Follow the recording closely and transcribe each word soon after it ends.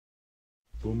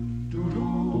It's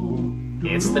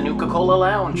the Nuka-Cola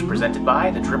Lounge, presented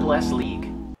by the Triple S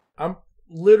League. I'm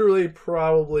literally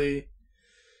probably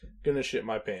gonna shit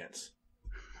my pants.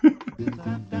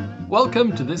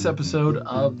 Welcome to this episode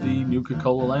of the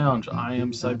Nuka-Cola Lounge. I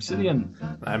am Syb.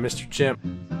 I'm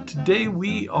MrChimp. Today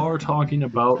we are talking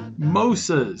about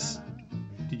MOSAs.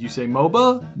 Did you say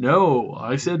MOBA? No,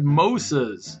 I said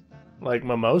MOSAs. Like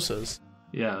mimosas.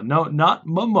 Yeah, no, not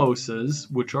mimosas,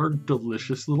 which are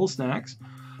delicious little snacks.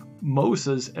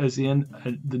 MOSAs as in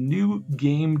the new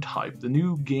game type, the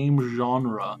new game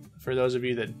genre. For those of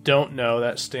you that don't know,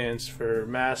 that stands for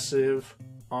Massive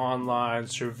Online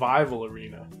Survival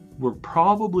Arena. We're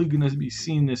probably going to be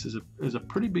seeing this as a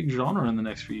pretty big genre in the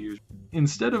next few years.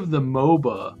 Instead of the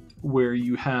MOBA, where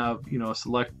you have, a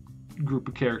select group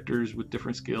of characters with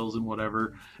different skills and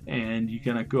whatever, and you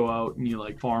kind of go out and you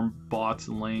farm bots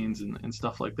and lanes and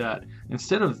stuff like that.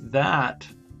 Instead of that,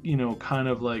 kind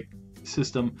of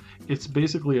system, it's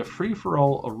basically a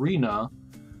free-for-all arena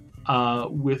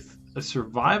with a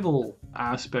survival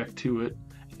aspect to it,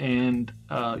 and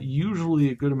usually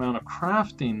a good amount of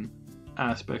crafting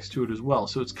aspects to it as well.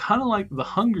 So it's kind of like the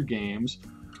Hunger Games,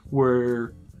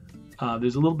 where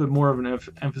there's a little bit more of an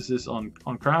emphasis on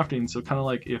crafting. So kind of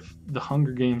like if the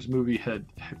Hunger Games movie had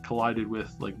collided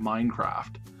with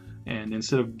Minecraft, and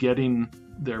instead of getting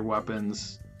their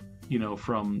weapons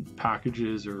from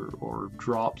packages or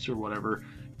drops or whatever,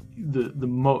 the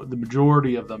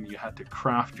majority of them you had to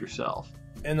craft yourself.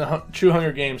 In the true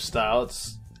Hunger Games style,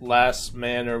 it's last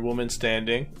man or woman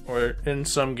standing, or in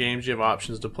some games you have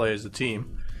options to play as a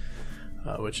team,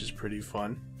 which is pretty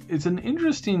fun. It's an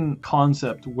interesting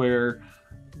concept where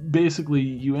basically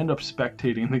you end up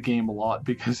spectating the game a lot,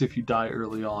 because if you die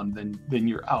early on, then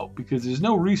you're out, because there's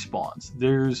no respawns.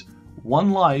 There's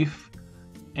one life,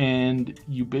 and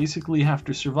you basically have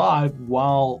to survive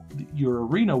while your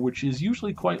arena, which is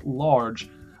usually quite large,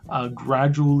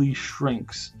 gradually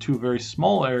shrinks to a very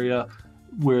small area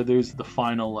where there's the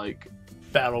final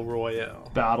battle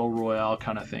royale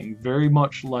kind of thing. Very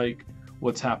much like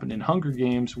what's happened in Hunger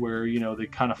Games, where they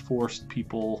kind of forced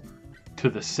people to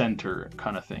the center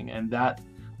kind of thing. And that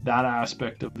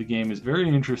aspect of the game is very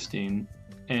interesting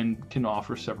and can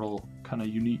offer several kind of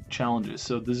unique challenges.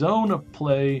 So the zone of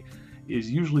play is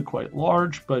usually quite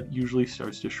large, but usually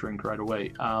starts to shrink right away.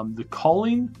 The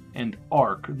Culling and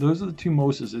Ark, those are the two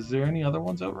MOSAs. Is there any other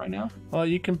ones out right now? Well,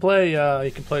 you can play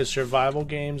survival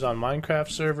games on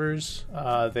Minecraft servers.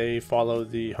 They follow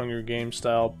the Hunger Games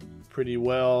style pretty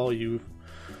well.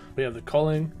 We have the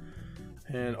Culling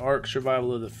and Ark,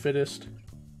 survival of the fittest.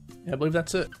 Yeah, I believe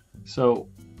that's it. So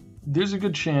there's a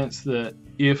good chance that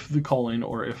if the Culling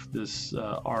or if this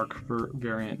Ark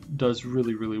variant does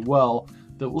really, really well,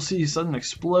 that we'll see a sudden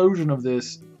explosion of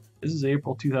this. This is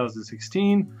April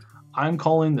 2016. I'm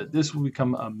calling that this will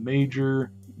become a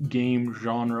major game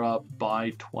genre by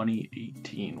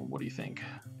 2018. What do you think?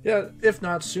 Yeah, if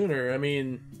not sooner. I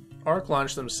mean, Ark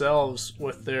launched themselves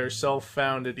with their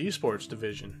self-founded esports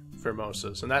division for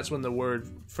MOSAs, and that's when the word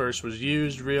first was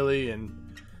used, really,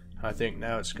 and I think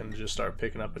now it's going to just start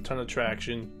picking up a ton of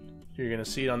traction. You're going to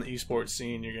see it on the esports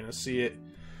scene. You're going to see it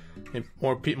in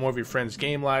more of your friends'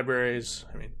 game libraries.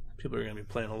 I mean, people are going to be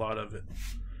playing a lot of it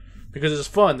because it's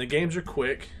fun. The games are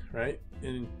quick, right?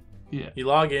 And you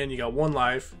log in, you got one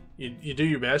life, you do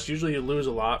your best. Usually you lose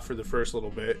a lot for the first little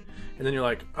bit, and then you're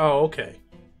like, oh, okay.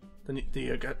 Then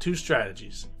you got two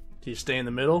strategies. Do you stay in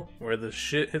the middle where the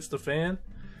shit hits the fan?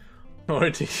 Or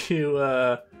do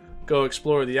you go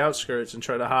explore the outskirts and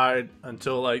try to hide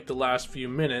until the last few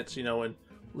minutes, and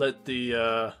let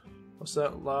the what's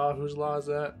that law? Whose law is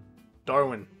that?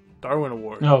 Darwin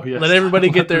Award. Oh, yes. Let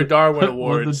everybody get their Darwin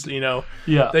Awards.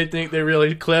 Yeah. They think they're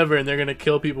really clever and they're going to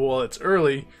kill people while it's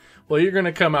early. Well, you're going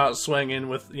to come out swinging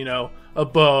with, a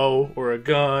bow or a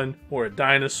gun or a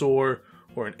dinosaur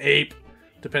or an ape,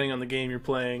 depending on the game you're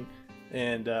playing,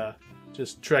 and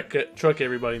just truck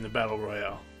everybody in the battle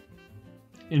royale.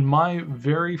 In my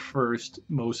very first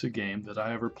MOSA game that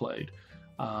I ever played,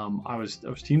 I was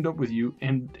teamed up with you,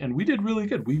 and we did really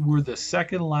good. We were the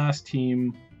second last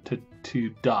team to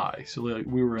die, so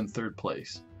we were in third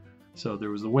place. So there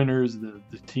was the winners, the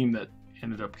team that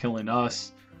ended up killing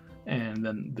us, and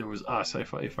then there was us,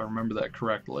 if I remember that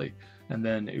correctly. And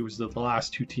then it was the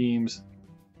last two teams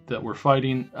that were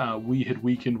fighting. We had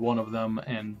weakened one of them,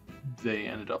 and they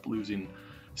ended up losing.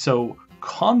 So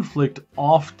conflict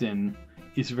often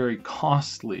is very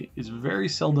costly. It's very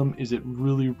seldom is it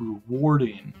really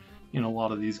rewarding in a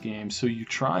lot of these games. So you're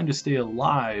trying to stay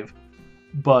alive.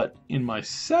 But in my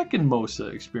second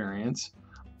MOSA experience,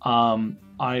 I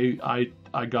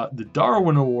I got the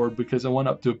Darwin Award because I went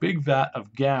up to a big vat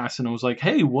of gas and I was like,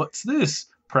 hey, what's this?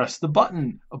 Press the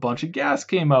button. A bunch of gas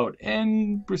came out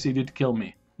and proceeded to kill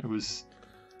me. It was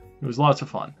lots of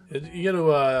fun. You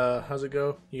gotta, how's it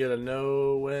go? You gotta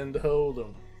know when to hold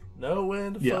them. Know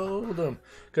when to fold them.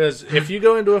 Because if you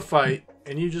go into a fight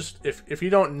and you just, if you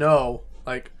don't know,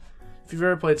 like, if you've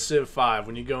ever played Civ 5,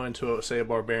 when you go into, say, a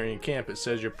barbarian camp, it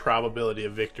says your probability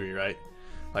of victory, right?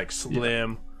 Like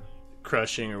slim,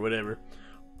 crushing, or whatever.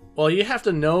 Well, you have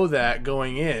to know that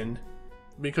going in,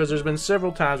 because there's been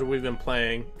several times where we've been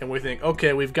playing and we think,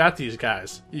 okay, we've got these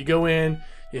guys. You go in,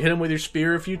 you hit them with your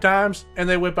spear a few times, and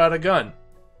they whip out a gun.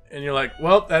 And you're like,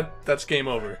 well, that's game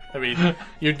over. I mean,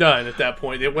 you're done at that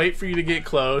point. They wait for you to get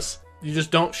close. You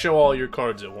just don't show all your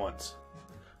cards at once.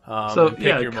 So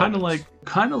yeah, kind of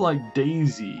like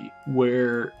Daisy,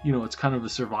 where it's kind of a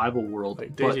survival world,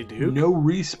 like Daisy Duke? No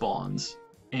respawns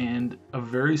and a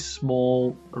very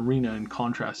small arena in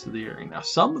contrast to the area. Now,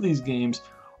 some of these games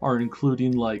are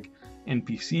including like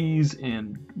NPCs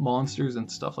and monsters and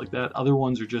stuff like that. Other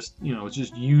ones are just it's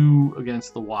just you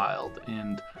against the wild,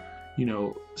 and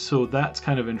so that's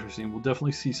kind of interesting. We'll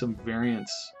definitely see some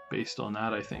variants based on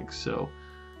that, I think. So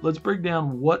let's break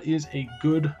down what is a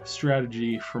good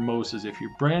strategy for MOSAs. If you're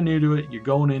brand new to it, you're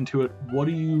going into it, what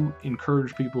do you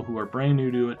encourage people who are brand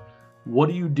new to it? What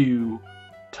do you do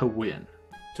to win?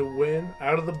 To win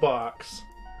out of the box,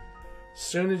 as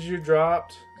soon as you're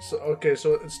dropped. So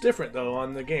it's different though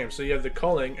on the game. So you have the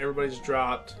culling, everybody's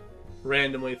dropped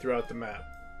randomly throughout the map.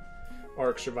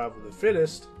 Ark Survival of the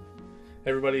Fittest,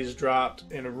 everybody's dropped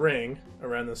in a ring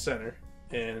around the center.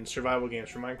 And survival games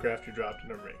for Minecraft, you're dropped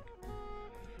in a ring.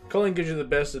 Culling gives you the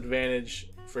best advantage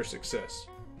for success.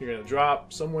 You're going to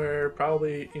drop somewhere,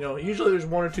 probably, usually there's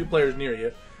 1 or 2 players near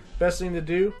you. Best thing to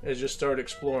do is just start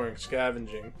exploring,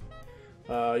 scavenging.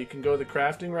 You can go the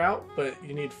crafting route, but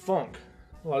you need funk.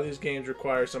 A lot of these games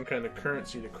require some kind of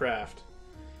currency to craft.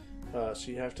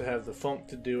 So you have to have the funk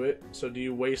to do it. So do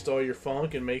you waste all your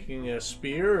funk in making a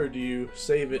spear, or do you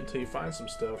save it until you find some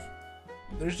stuff?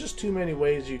 There's just too many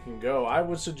ways you can go. I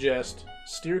would suggest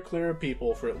steer clear of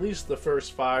people for at least the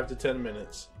first 5 to 10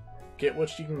 minutes. Get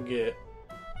what you can get,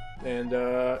 and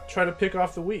try to pick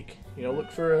off the weak.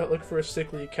 Look for a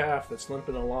sickly calf that's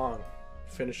limping along.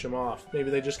 Finish them off. Maybe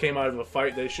they just came out of a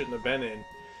fight they shouldn't have been in.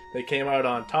 They came out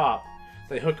on top.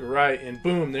 They hook it right, and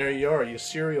boom, there you are. You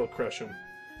serial crush them,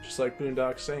 just like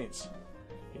Boondock Saints.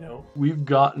 We've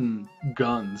gotten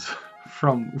guns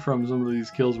from some of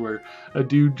these kills where a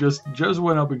dude just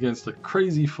went up against a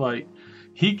crazy fight.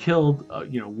 He killed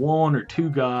 1 or 2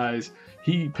 guys.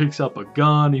 He picks up a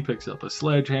gun, he picks up a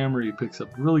sledgehammer, he picks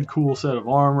up a really cool set of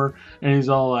armor, and he's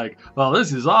all like, well,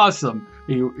 this is awesome.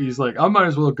 He's like, I might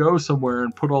as well go somewhere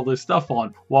and put all this stuff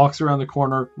on. Walks around the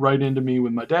corner right into me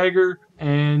with my dagger,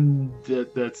 and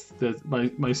that's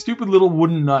my stupid little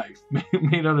wooden knife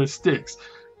made out of sticks.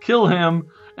 Kill him,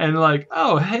 and like,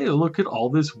 oh, hey, look at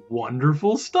all this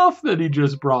wonderful stuff that he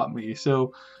just brought me.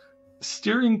 So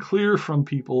steering clear from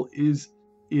people is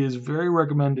very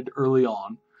recommended early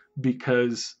on,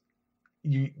 because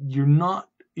you're not,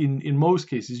 in most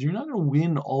cases, you're not going to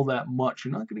win all that much.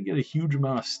 You're not going to get a huge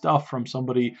amount of stuff from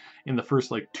somebody in the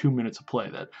first 2 minutes of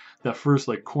play. That first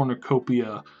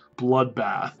cornucopia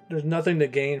bloodbath. There's nothing to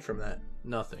gain from that.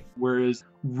 Nothing. Whereas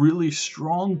really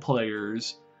strong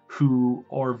players who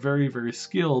are very, very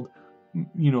skilled,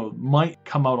 might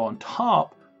come out on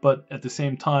top, but at the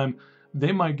same time,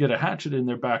 they might get a hatchet in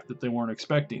their back that they weren't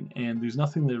expecting, and there's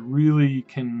nothing that really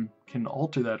can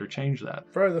alter that or change that.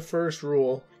 Probably the first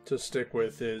rule to stick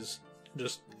with is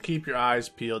just keep your eyes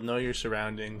peeled, know your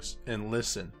surroundings, and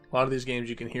listen. A lot of these games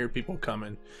you can hear people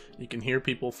coming, you can hear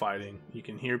people fighting, you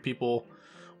can hear people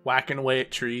whacking away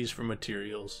at trees for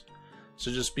materials. So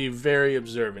just be very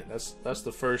observant. That's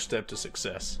the first step to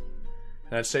success.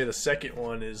 And I'd say the second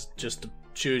one is just to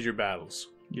choose your battles.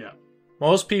 Yeah.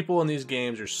 Most people in these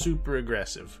games are super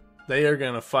aggressive. They are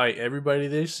going to fight everybody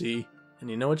they see.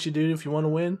 And you know what you do if you want to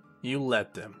win? You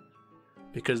let them.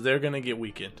 Because they're going to get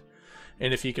weakened.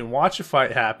 And if you can watch a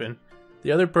fight happen,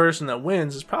 the other person that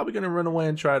wins is probably going to run away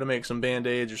and try to make some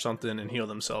band-aids or something and heal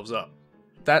themselves up.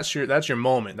 That's your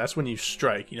moment. That's when you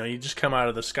strike. You just come out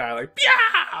of the sky like,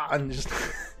 yeah, and just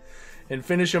and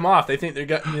finish them off. They think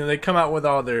they come out with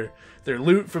all their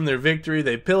loot from their victory.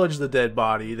 They pillage the dead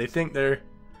body. They think they're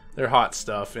hot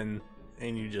stuff, and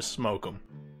you just smoke them.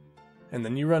 And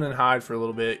then you run and hide for a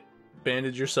little bit,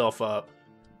 bandage yourself up,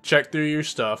 check through your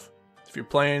stuff. If you're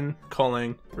playing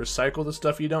culling, recycle the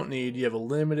stuff you don't need. You have a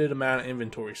limited amount of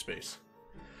inventory space.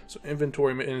 So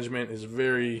inventory management is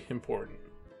very important.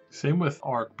 Same with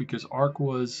Ark, because Ark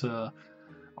was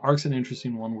Ark's an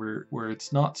interesting one where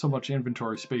it's not so much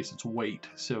inventory space, it's weight.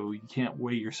 So you can't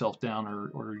weigh yourself down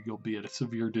or you'll be at a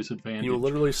severe disadvantage. You'll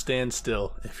literally stand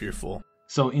still if you're full.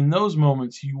 So in those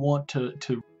moments, you want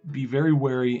to be very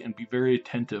wary and be very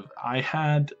attentive. I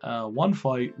had one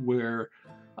fight where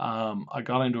I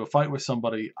got into a fight with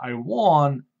somebody. I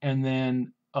won, and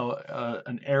then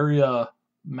an area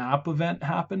map event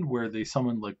happened where they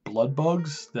summoned like blood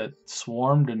bugs that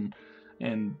swarmed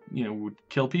and would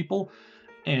kill people.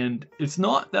 And it's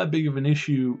not that big of an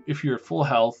issue if you're at full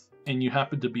health and you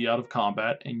happen to be out of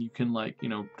combat and you can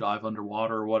dive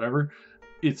underwater or whatever.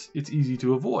 It's easy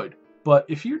to avoid. But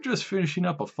if you're just finishing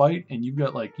up a fight and you've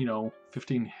got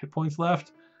 15 hit points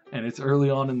left and it's early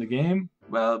on in the game,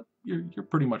 well, you're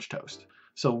pretty much toast.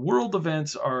 So world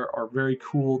events are very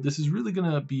cool. This is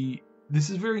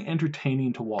very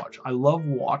entertaining to watch. I love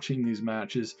watching these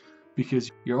matches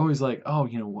because you're always like, oh,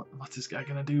 what's this guy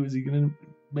gonna do? Is he gonna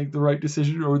make the right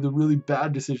decision or the really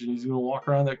bad decision? He's gonna walk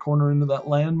around that corner into that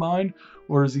landmine,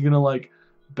 or is he gonna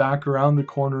back around the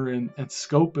corner and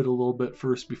scope it a little bit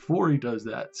first before he does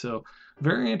that? So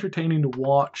very entertaining to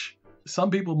watch.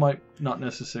 Some people might not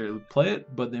necessarily play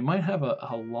it, but they might have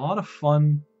a lot of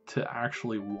fun to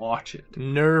actually watch it.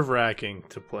 Nerve-wracking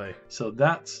to play. So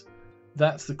that's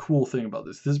the cool thing about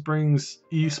this. This brings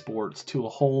esports to a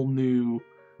whole new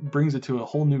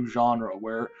genre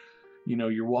where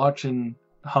you're watching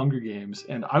Hunger Games,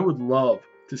 and I would love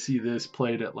to see this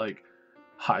played at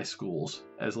high schools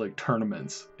as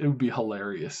tournaments. It would be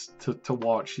hilarious to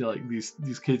watch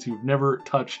these kids who've never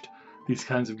touched these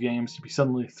kinds of games to be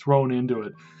suddenly thrown into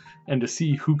it and to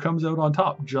see who comes out on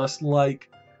top, just like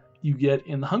you get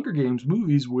in the Hunger Games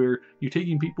movies where you're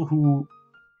taking people who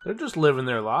they're just living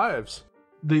their lives.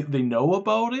 They know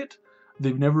about it.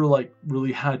 They've never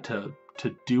really had to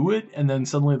do it, and then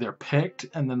suddenly they're picked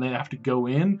and then they have to go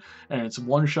in and it's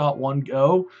one shot, one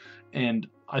go. And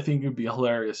I think it'd be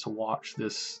hilarious to watch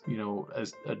this,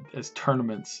 as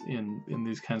tournaments in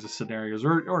these kinds of scenarios,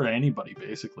 or anybody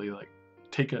basically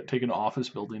take an office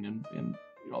building and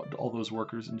all those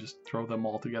workers and just throw them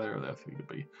all together.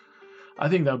 I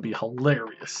think that would be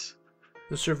hilarious.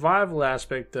 The survival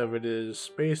aspect of it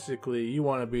is basically you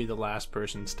want to be the last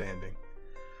person standing.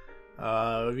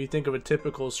 If you think of a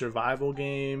typical survival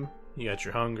game, you got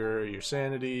your hunger, your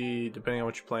sanity, depending on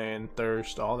what you're playing,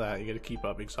 thirst, all that. You got to keep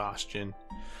up exhaustion.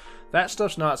 That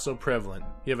stuff's not so prevalent.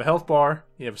 You have a health bar,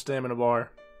 you have a stamina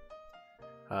bar.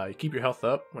 You keep your health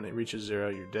up. When it reaches 0,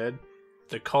 you're dead.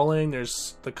 The culling,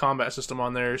 there's the combat system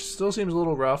on there. Still seems a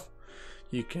little rough.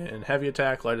 You can heavy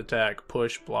attack, light attack,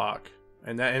 push, block,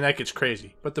 and that gets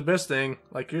crazy. But the best thing,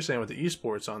 like you're saying with the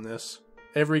esports on this,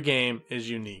 every game is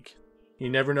unique. You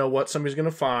never know what somebody's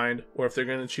going to find, or if they're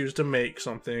going to choose to make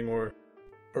something, or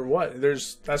what.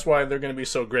 That's why they're going to be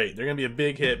so great. They're going to be a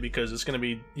big hit because it's going to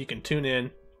be, you can tune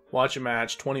in, watch a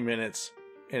match, 20 minutes,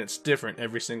 and it's different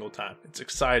every single time. It's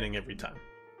exciting every time.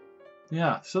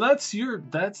 Yeah, so that's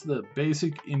the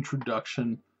basic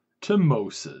introduction to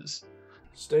MOSAs.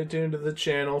 Stay tuned to the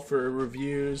channel for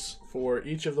reviews for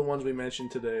each of the ones we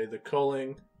mentioned today: the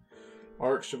Culling,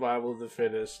 Ark Survival of the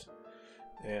Fittest,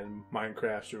 and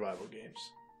Minecraft survival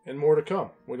games, and more to come.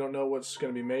 We don't know what's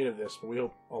going to be made of this, but we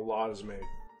hope a lot is made.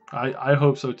 I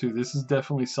hope so too. This is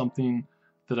definitely something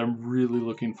that I'm really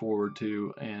looking forward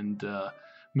to, and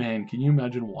man, can you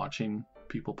imagine watching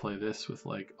people play this with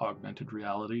augmented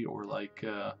reality or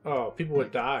people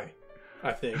would die.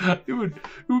 I think it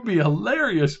would be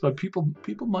hilarious, but people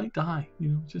might die.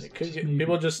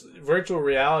 People just virtual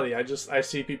reality. I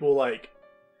see people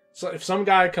so if some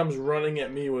guy comes running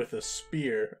at me with a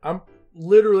spear, I'm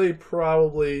literally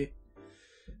probably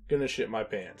gonna shit my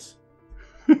pants.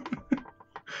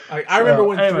 I remember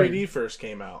when 3D first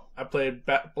came out. I played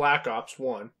Black Ops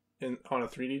 1 on a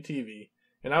 3D TV,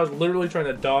 and I was literally trying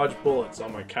to dodge bullets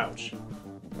on my couch.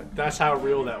 That's how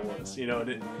real that was.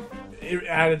 It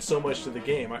added so much to the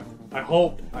game. I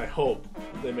hope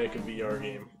they make a VR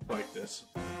game like this.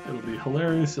 It'll be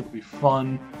hilarious. It'll be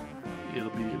fun. It'll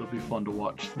be fun to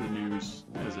watch the news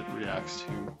as it reacts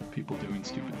to people doing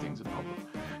stupid things in public.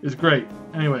 It's great.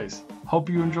 Anyways, hope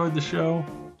you enjoyed the show.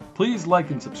 Please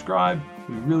like and subscribe.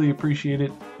 We really appreciate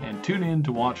it. And tune in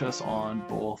to watch us on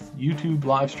both YouTube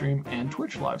livestream and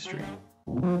Twitch livestream.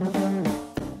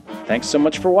 Thanks so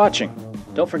much for watching.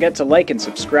 Don't forget to like and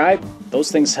subscribe.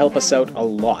 Those things help us out a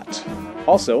lot.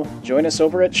 Also, join us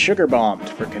over at Sugar Bombed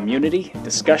for community,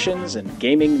 discussions, and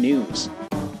gaming news.